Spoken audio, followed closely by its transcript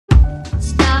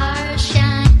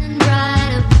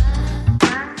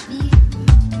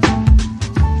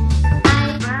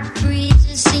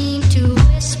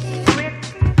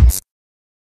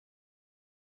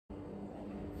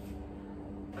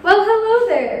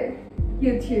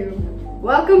YouTube.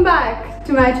 Welcome back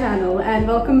to my channel and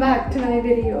welcome back to my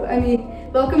video.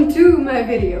 Welcome to my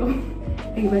video.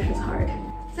 English is hard.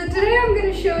 So today I'm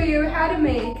going to show you how to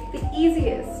make the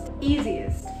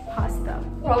easiest pasta.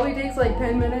 Probably takes like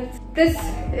 10 minutes. This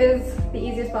is the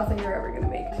easiest pasta you're ever going to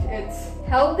make. It's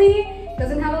healthy,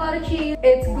 doesn't have a lot of cheese,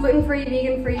 it's gluten-free,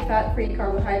 vegan-free, fat-free,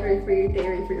 carbohydrate-free,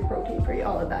 dairy-free, protein-free,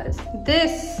 all of that.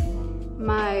 This,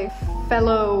 my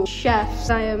fellow chefs,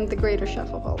 I am the greatest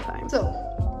chef of all time. So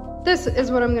this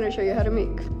is what I'm going to show you how to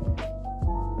make.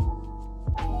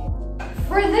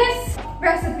 For this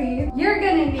recipe, you're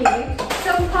going to need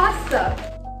some pasta.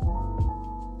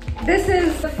 This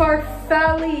is the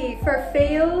farfalle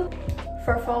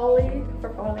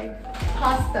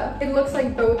pasta. It looks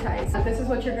like bow ties. This is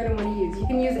what you're going to want to use. You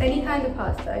can use any kind of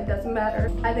pasta, it doesn't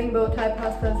matter. I think bow tie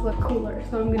pastas look cooler,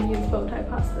 so I'm going to use bow tie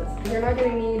pastas. You're not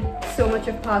going to need so much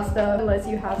of pasta unless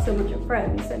you have so much of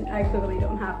friends, and I clearly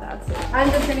don't have that, so I'm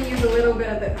just going to use a little bit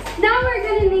of this. Now we're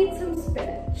going to need some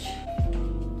spinach.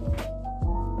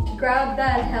 Grab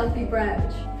that healthy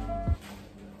branch.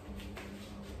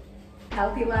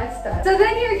 Healthy lifestyle. So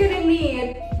then you're gonna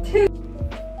need 2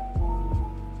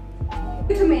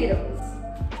 tomatoes.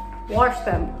 Wash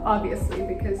them, obviously,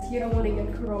 because you don't want to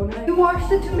get corona. You wash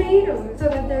the tomatoes so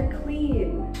that they're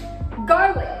clean.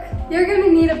 Garlic. You're gonna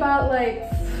need about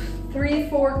like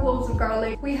 3-4 cloves of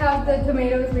garlic. We have the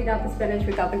tomatoes, we got the spinach,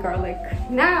 we got the garlic.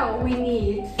 Now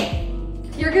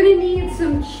you're gonna need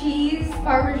some cheese,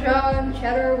 Parmesan,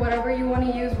 cheddar, whatever you want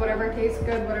to use, whatever tastes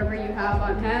good, whatever you have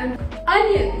on hand.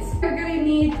 Onions. You're gonna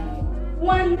need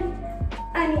 1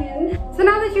 onion. So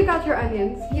now that you got your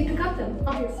onions, you have to cut them,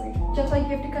 obviously. Just like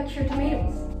you have to cut your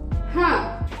tomatoes.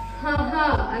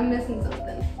 I'm missing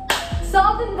something.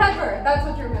 Salt and pepper, that's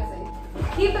what you're missing.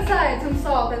 Keep aside some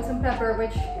salt and some pepper,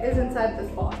 which is inside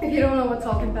this box. If you don't know what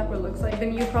salt and pepper looks like,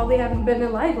 then you probably haven't been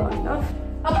alive long enough.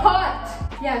 A pot!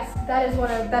 Yes, that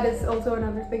is also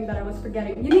another thing that I was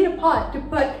forgetting. You need a pot to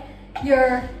put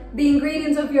the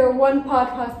ingredients of your 1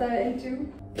 pot pasta into.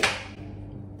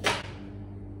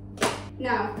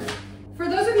 Now, for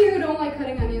those of you who don't like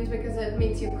cutting onions because it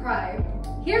makes you cry,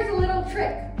 here's a little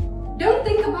trick. Don't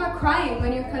think about crying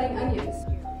when you're cutting onions.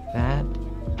 That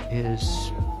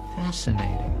is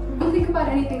fascinating. Don't think about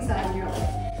anything sad in your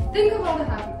life. Think of all the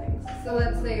happy things. So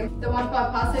let's say the 1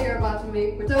 pot pasta you're about to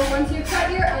make. So once you cut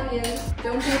your onions,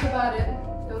 don't think about it.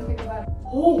 Don't think about it.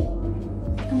 Oh,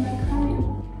 I'm not crying.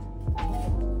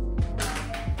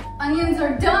 Onions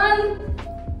are done.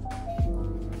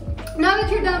 Now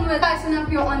that you're done with slicing up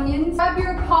your onions, grab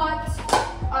your pot.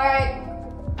 All right,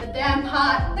 the damn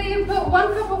pot. So you put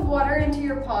 1 cup of water into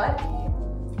your pot.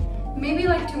 Maybe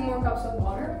like 2 more cups of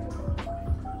water.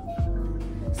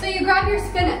 So you grab your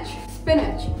spinach.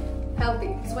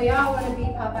 Healthy. So we all want to be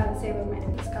Papa the Sailor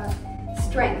Man. It's got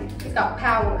strength, it's got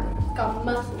power, it's got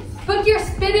muscles. Put your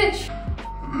spinach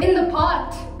in the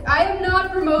pot. I am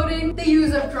not promoting the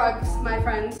use of drugs, my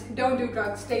friends. Don't do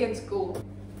drugs, stay in school.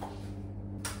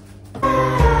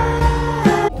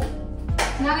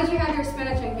 Now that you have your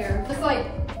spinach in here, just like,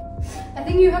 I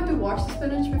think you have to wash the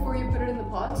spinach before you put it in the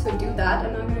pot, so do that.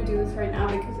 I'm not going to do this right now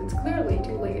because it's clearly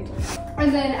too late.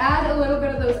 And then add a little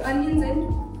bit of those onions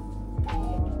in.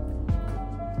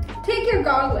 Take your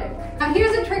garlic. Now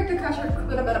here's a trick to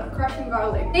crushing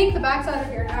garlic. Take the backside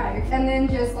of your knife and then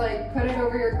just like put it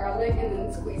over your garlic and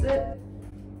then squeeze it.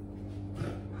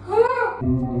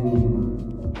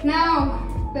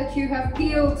 Now that you have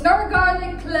peeled your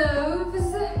garlic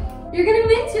cloves, you're gonna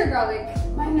mince your garlic.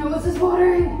 My nose is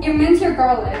watering. You mince your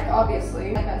garlic,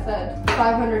 obviously, like I said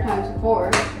 500 times before.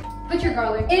 Put your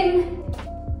garlic in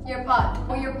your pot.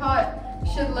 Well, your pot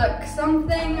should look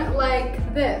something like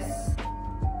this.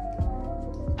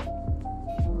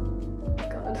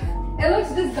 It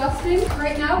looks disgusting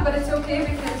right now, but it's okay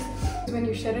because when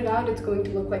you shit it out, it's going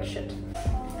to look like shit.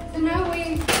 So now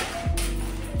we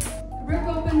rip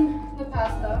open the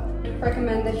pasta. I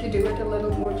recommend that you do it a little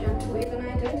more gently than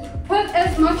I did. Put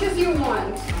as much as you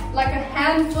want, like a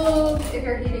handful if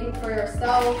you're eating for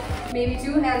yourself, maybe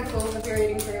 2 handfuls if you're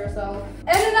eating for yourself,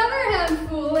 and another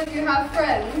handful if you have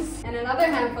friends, and another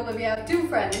handful if you have 2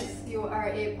 friends. You are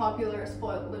a popular,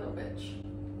 spoiled little bitch.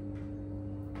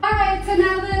 Alright, so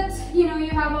now that you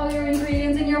have all your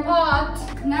ingredients in your pot,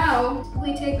 now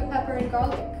we take the pepper and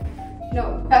garlic.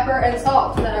 No, pepper and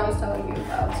salt that I was telling you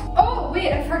about. Oh,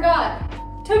 wait, I forgot.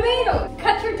 Tomatoes!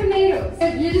 Cut your tomatoes.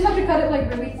 You just have to cut it like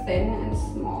really thin and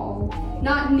small.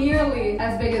 Not nearly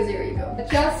as big as your ego, but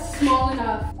just small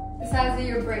enough, the size of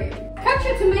your brain. Cut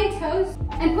your tomatoes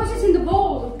and put it in the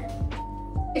bowl.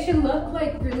 It should look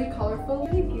like really colorful,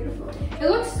 really beautiful. It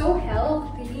looks so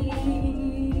healthy.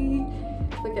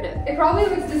 Look Look at it. It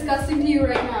probably looks disgusting to you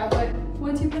right now, but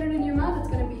once you put it in your mouth, it's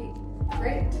gonna be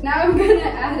great. Now I'm gonna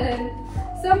add in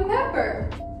some pepper.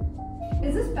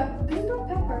 Is this pepper? There's no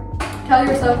pepper. Tell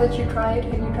yourself that you tried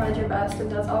and you tried your best,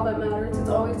 and that's all that matters. It's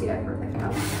always the effort that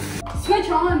counts. Switch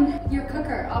on your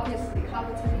cooker, obviously. How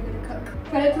else are you gonna cook?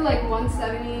 Put it to like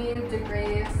 170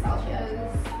 degrees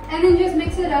Celsius. And then just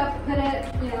mix it up, put it,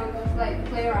 you know, just like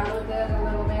play around with it a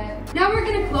little bit. Now we're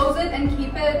gonna close it and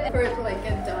keep it for it to like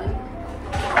get done.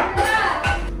 After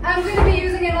that, I'm gonna be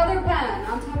using another pan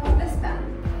on top of this pan.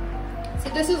 So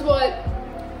this is what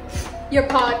your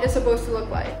pot is supposed to look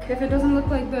like. If it doesn't look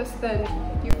like this, then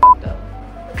you fucked up.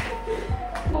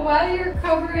 While you're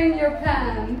covering your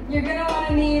pan, you're gonna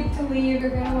wanna need to leave, you're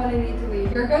gonna wanna need to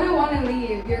leave. You're gonna wanna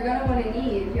leave, you're gonna wanna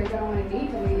need, you're gonna wanna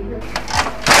need to leave.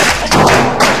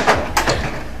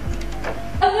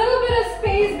 A little bit of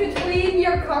space between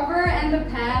your cover and the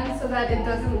pan so that it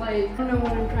doesn't like, I don't know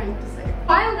what I'm trying to say.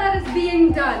 While that is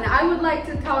being done, I would like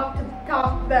to talk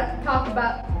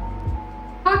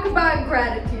about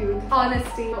gratitude,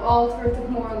 honesty, all sorts of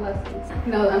moral lessons.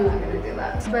 No, I'm not gonna do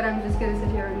that. But I'm just gonna sit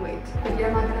here and wait. But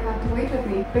you're not gonna have to wait with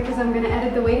me because I'm gonna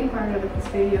edit the waiting part out of this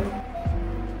video.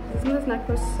 Isn't this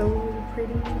necklace so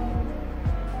pretty?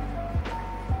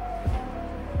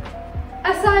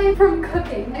 Aside from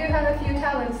cooking, I do have a few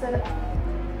talents that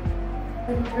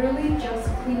I literally just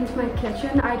cleaned my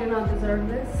kitchen. I do not deserve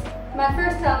this. My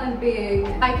first talent being,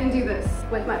 I can do this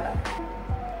with my back.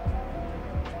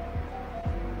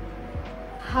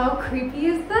 How creepy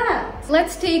is that?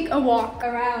 Let's take a walk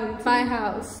around my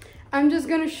house. I'm just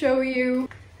gonna show you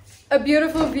a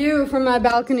beautiful view from my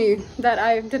balcony that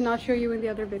I did not show you in the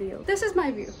other video. This is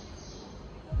my view.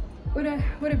 What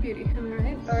a beauty. Am I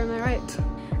right? Or am I right?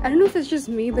 I don't know if it's just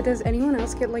me, but does anyone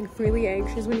else get like really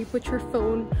anxious when you put your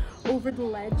phone over the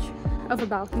ledge of a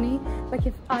balcony? Like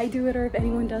if I do it or if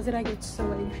anyone does it, I get so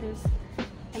anxious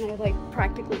and I like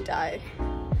practically die.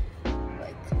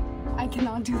 Like I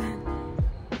cannot do that.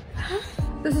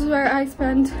 This is where I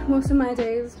spend most of my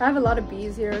days. I have a lot of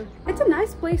bees here. It's a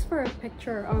nice place for a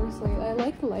picture, honestly. I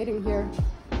like the lighting here.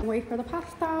 Wait for the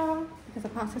pasta because the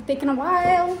pasta's taking a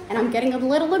while and I'm getting a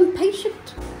little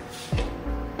impatient.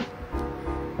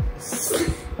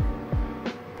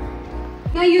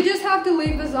 Now you just have to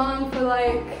leave this on for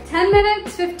like 10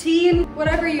 minutes, 15,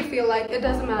 whatever you feel like, it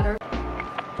doesn't matter.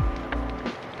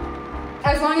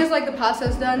 As long as like the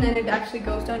pasta's done and it actually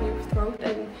goes down your throat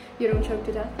and you don't choke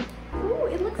to death. Ooh,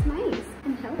 it looks nice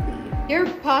and healthy. Your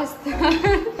pasta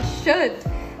should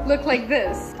look like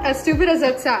this. As stupid as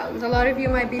that sounds, a lot of you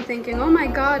might be thinking, oh my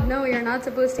god, no, you're not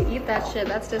supposed to eat that shit.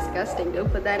 That's disgusting. Don't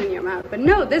put that in your mouth. But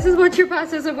no, this is what your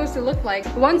pasta is supposed to look like.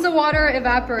 Once the water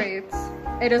evaporates,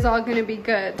 it is all gonna be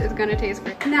good. It's gonna taste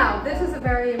great. Now, this is a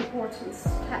very important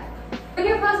step. When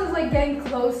your pasta is like getting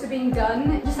close to being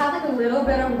done, just have like a little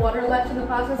bit of water left in the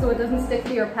pasta so it doesn't stick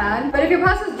to your pan. But if your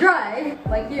pasta is dry,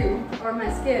 like you or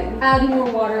my skin, add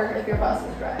more water if your pasta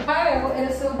is dry. While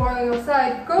it is still boiling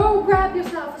outside, go grab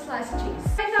yourself a slice of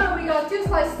cheese. Right now we got 2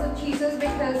 slices of cheeses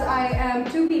because I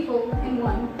am 2 people in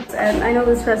one. And I know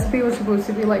this recipe was supposed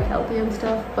to be like healthy and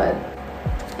stuff, but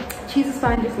cheese is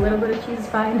fine, just a little bit of cheese is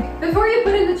fine. Before you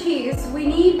put in the cheese, we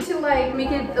need to like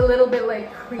make it a little bit like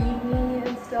creamy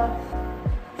and stuff.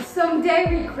 Some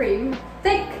dairy cream,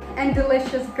 thick and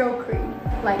delicious goat cream,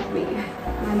 like me.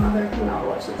 My mother cannot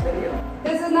watch this video.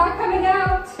 This is not coming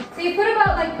out. So you put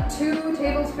about like 2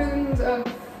 tablespoons of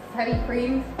heavy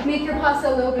cream. Make your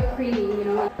pasta a little bit creamy, you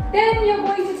know. Then you're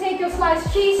going to take your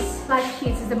sliced cheese. Sliced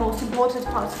cheese is the most important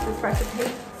part of this recipe.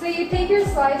 So you take your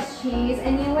sliced cheese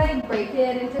and you like break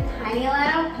it into tiny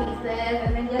little pieces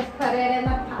and then just put it in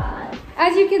the pot.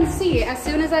 As you can see, as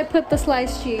soon as I put the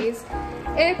sliced cheese,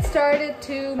 it started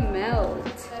to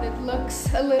melt. And it looks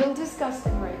a little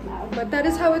disgusting right now, but that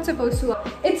is how it's supposed to look.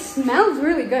 It smells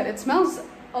really good. It smells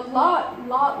a lot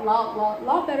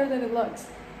better than it looks.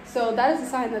 So that is a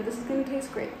sign that this is gonna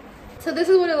taste great. So this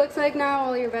is what it looks like now.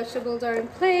 All your vegetables are in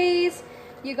place.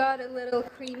 You got a little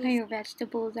creamy. All your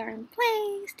vegetables are in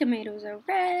place. Tomatoes are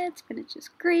red, spinach is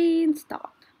green.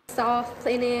 Stop. Sauce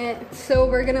in it. So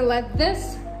we're gonna let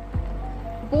this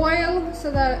boil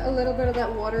so that a little bit of that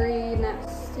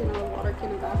wateriness, you know, water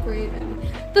can evaporate and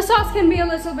the sauce can be a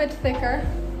little bit thicker,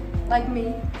 like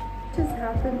me. What just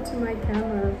happened to my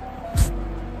camera?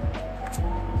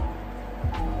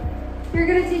 You're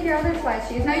gonna take your other sliced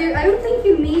cheese. Now, I don't think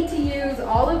you need to use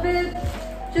all of it.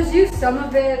 Just use some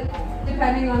of it,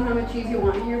 depending on how much cheese you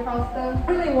want in your pasta. I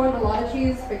really want a lot of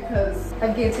cheese because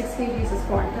I've gained 6 kgs this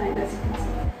quarantine, as you can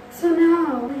see. So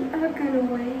now, we are gonna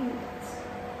wait.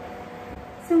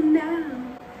 So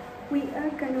now, we are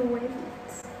gonna wait.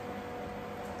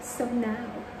 So now,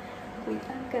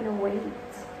 I'm gonna wait.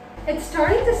 It's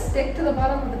starting to stick to the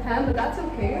bottom of the pan, but that's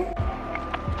okay.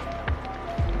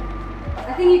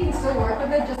 I think you can still work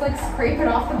with it, just like scrape it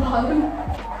off the bottom.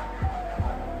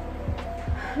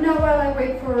 Now while I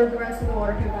wait for the rest of the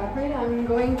water to evaporate, I'm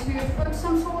going to put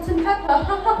some salt and pepper.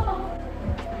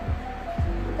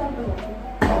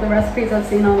 All the recipes I've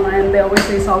seen online, they always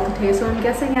say salt to taste, so I'm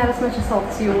guessing add as much as salt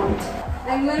as you want.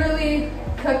 I'm literally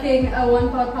cooking a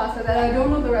 1-pot pasta that I don't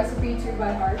know the recipe to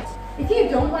by heart. If you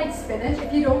don't like spinach,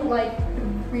 if you don't like the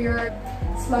weird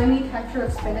slimy texture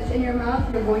of spinach in your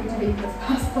mouth, you're going to hate this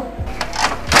pasta.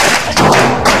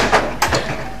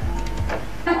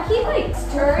 I keep like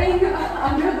stirring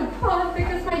under the pot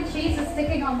because my cheese is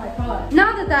sticking on my pot.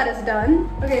 Now that that is done,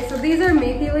 okay, so these are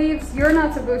maypea leaves. You're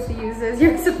not supposed to use this.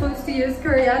 You're supposed to use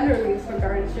coriander leaves for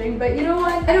garnishing. But you know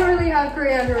what? I don't really have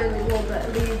coriander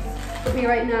leaves with me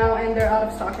right now, and they're out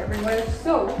of stock everywhere.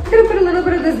 So I'm gonna put a little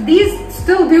bit of this. These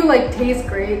still do like taste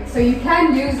great, so you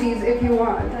can use these if you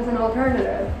want as an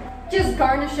alternative. Just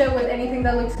garnish it with anything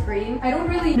that looks green. I don't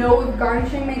really know if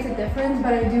garnishing makes a difference,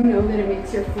 but I do know that it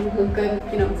makes your food look good.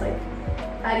 You know, it's like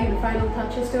adding the final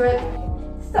touches to it.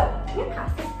 So, your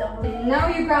pasta's done. Now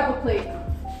you grab a plate.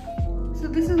 So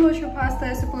this is what your pasta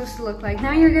is supposed to look like.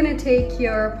 Now you're gonna take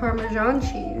your Parmesan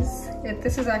cheese.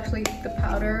 This is actually the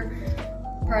powdered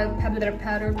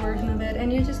version of it,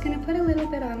 and you're just gonna put a little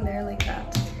bit on there like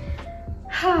that.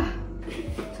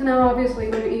 So now obviously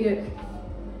you're gonna eat it.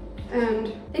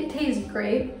 And it tastes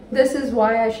great. This is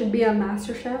why I should be on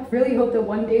MasterChef. Really hope that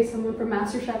one day someone from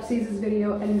MasterChef sees this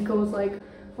video and goes like,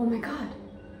 oh my god,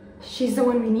 she's the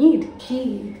one we need.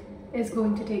 She is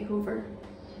going to take over.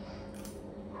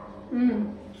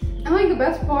 And like the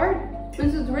best part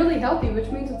is it's really healthy, which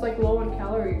means it's like low on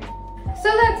calories. So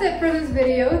that's it for this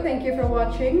video. Thank you for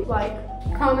watching. Like,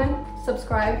 comment,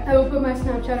 subscribe. I will put my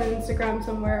Snapchat and Instagram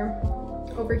somewhere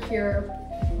over here,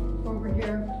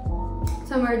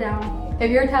 somewhere down. If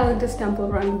your talent is Temple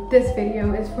Run, this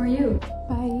video is for you.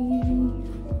 Bye.